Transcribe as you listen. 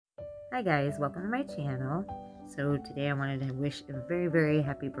Hi guys, welcome to my channel. So today I wanted to wish a very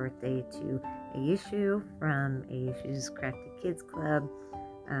happy birthday to Aishu from Aishu's Crafty Kids Club.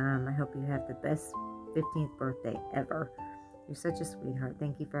 I hope you have the best 15th birthday ever. You're such a sweetheart.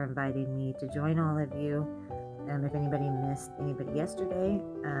 Thank you for inviting me to join all of you. If anybody missed anybody yesterday,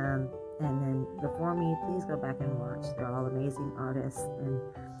 and then before me, please go back and watch. They're all amazing artists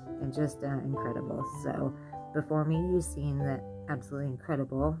and just incredible. So before me, you've seen the absolutely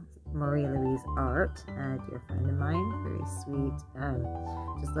incredible Marie Louise art, a dear friend of mine, very sweet,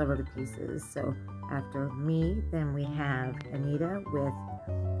 just love her to pieces. So after me, then we have Anita with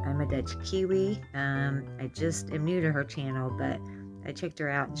I'm a Dutch Kiwi. I just am new to her channel, but I checked her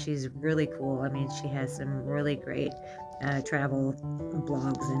out and she's really cool. I mean, she has some really great travel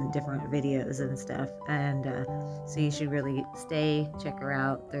blogs and different videos and stuff, and so you should really check her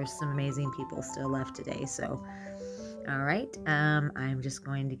out. There's some amazing people still left today. So all right, I'm just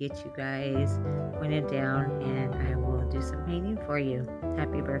going to get you guys pointed down and I will do some painting for you.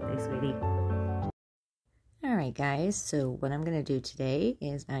 Happy birthday, sweetie. All right, guys, so what I'm going to do today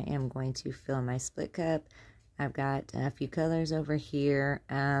is I am going to fill my split cup. I've got a few colors over here,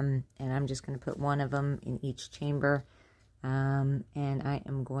 and I'm just going to put one of them in each chamber, and I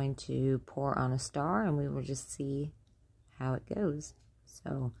am going to pour on a star, and we will just see how it goes.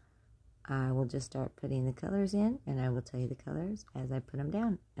 So I will just start putting the colors in, and I will tell you the colors as I put them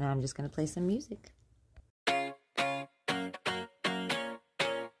down. And I'm just going to play some music. I'd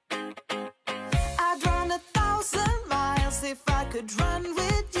run 1,000 miles if I could run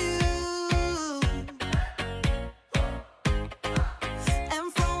with you.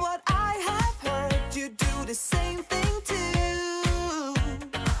 And from what I have heard, you do the same thing too.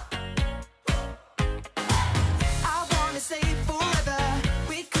 I wanna say forever,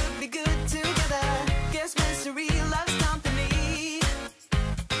 we could be good together. Guess misery loves company.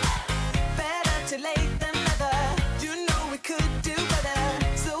 Better too late than never. You know we could do better.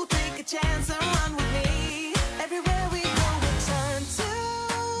 So take a chance and run with me. Everywhere we go, we turn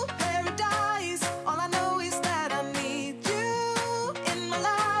to paradise. All I know is that I need you in my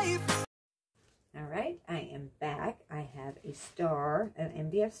life. All right, I am back. I have a star, an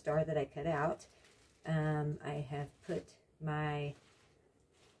MDF star that I cut out. I have put my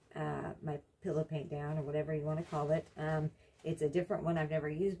my pillow paint down, or whatever you want to call it. It's a different one I've never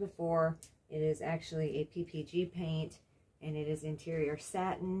used before. It is actually a PPG paint, and it is interior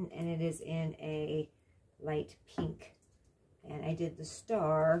satin, and it is in a light pink. And I did the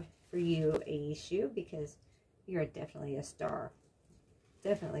star for you, Aishu, because you're definitely a star.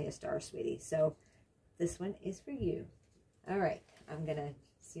 Definitely a star, sweetie. So this one is for you. All right, I'm gonna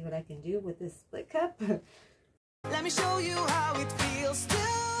see what I can do with this split cup. Let me show you how it feels to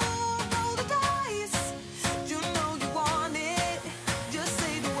roll the dice. You know you want it, just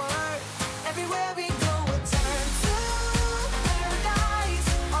say the word. Everywhere we go, we turn to paradise.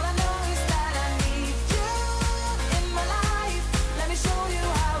 All I know is that I need you in my life. Let me show you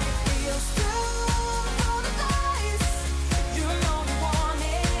how it feels to roll the dice. You know you want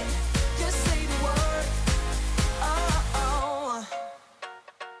it, just say the word. Oh.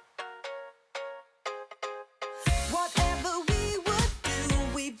 Whatever we would do,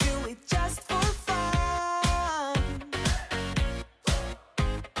 we do it just for fun.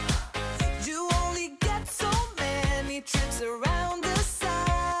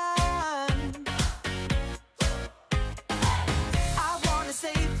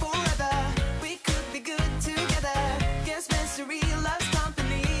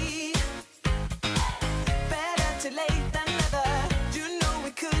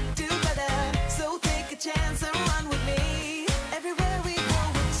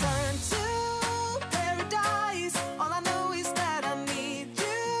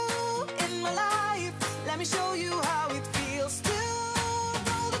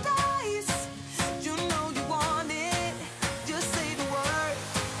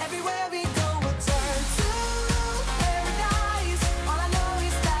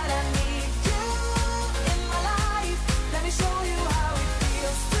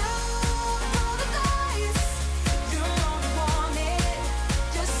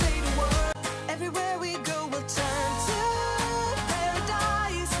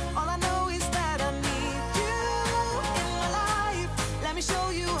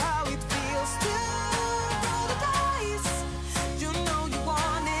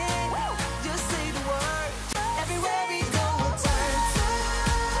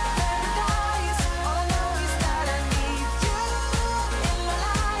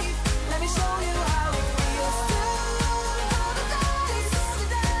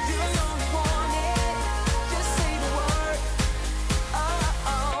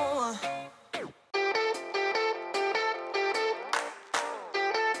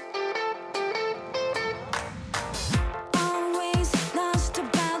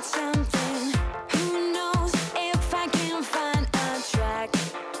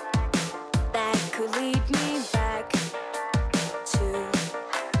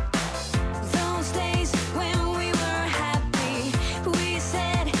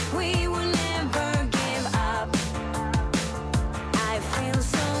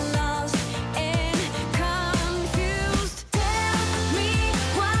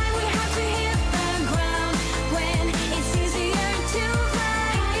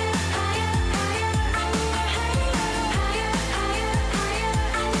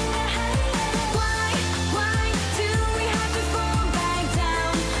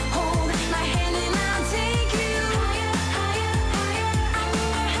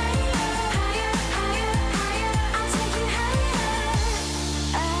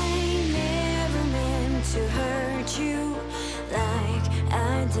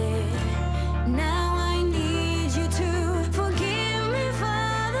 wanted. Now I need you to forgive me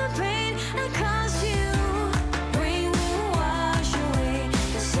for the pain I caused you. Rain will wash away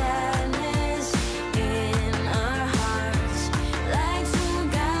the sadness in our hearts. Lights will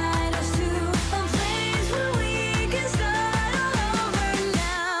guide us to a place where we can start all over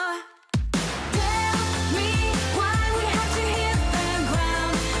now. Tell me why we have to hit the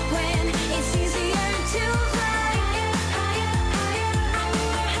ground when it's easier to fly higher, higher, higher,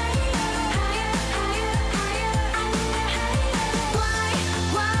 higher, higher, higher.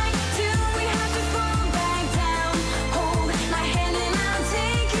 Why do we have to fall back down? Hold my hand and I'll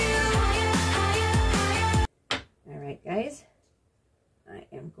take you higher, higher, higher. Alright guys, I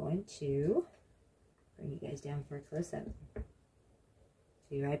am going to bring you guys down for a close-up.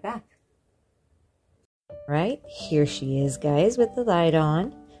 Be right back. Right, here she is guys with the light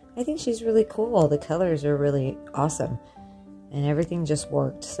on. I think she's really cool. The colors are really awesome and everything just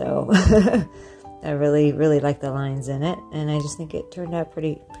worked, so I really like the lines in it, and I just think it turned out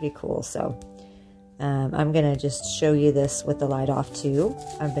pretty cool. So I'm gonna just show you this with the light off too.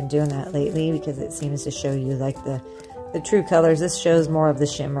 I've been doing that lately because it seems to show you like the true colors. This shows more of the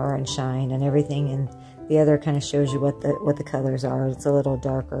shimmer and shine and everything, and the other kind of shows you what the colors are. It's a little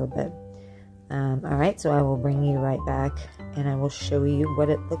darker, but all right, so I will bring you right back and I will show you what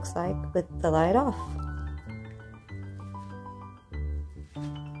it looks like with the light off.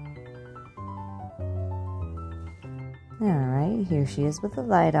 All right, here she is with the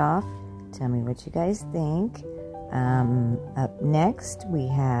light off. Tell me what you guys think. Up next, we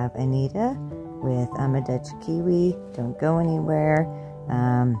have Anita with I'm a Dutch Kiwi. Don't go anywhere.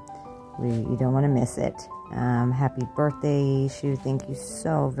 You don't want to miss it. Happy birthday, Aishu. Thank you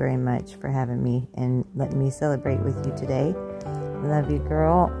so very much for having me and letting me celebrate with you today. Love you,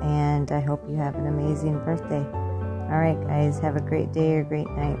 girl, and I hope you have an amazing birthday. All right, guys, have a great day or great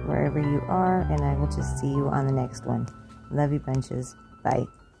night wherever you are, and I will just see you on the next one. Love you bunches. Bye.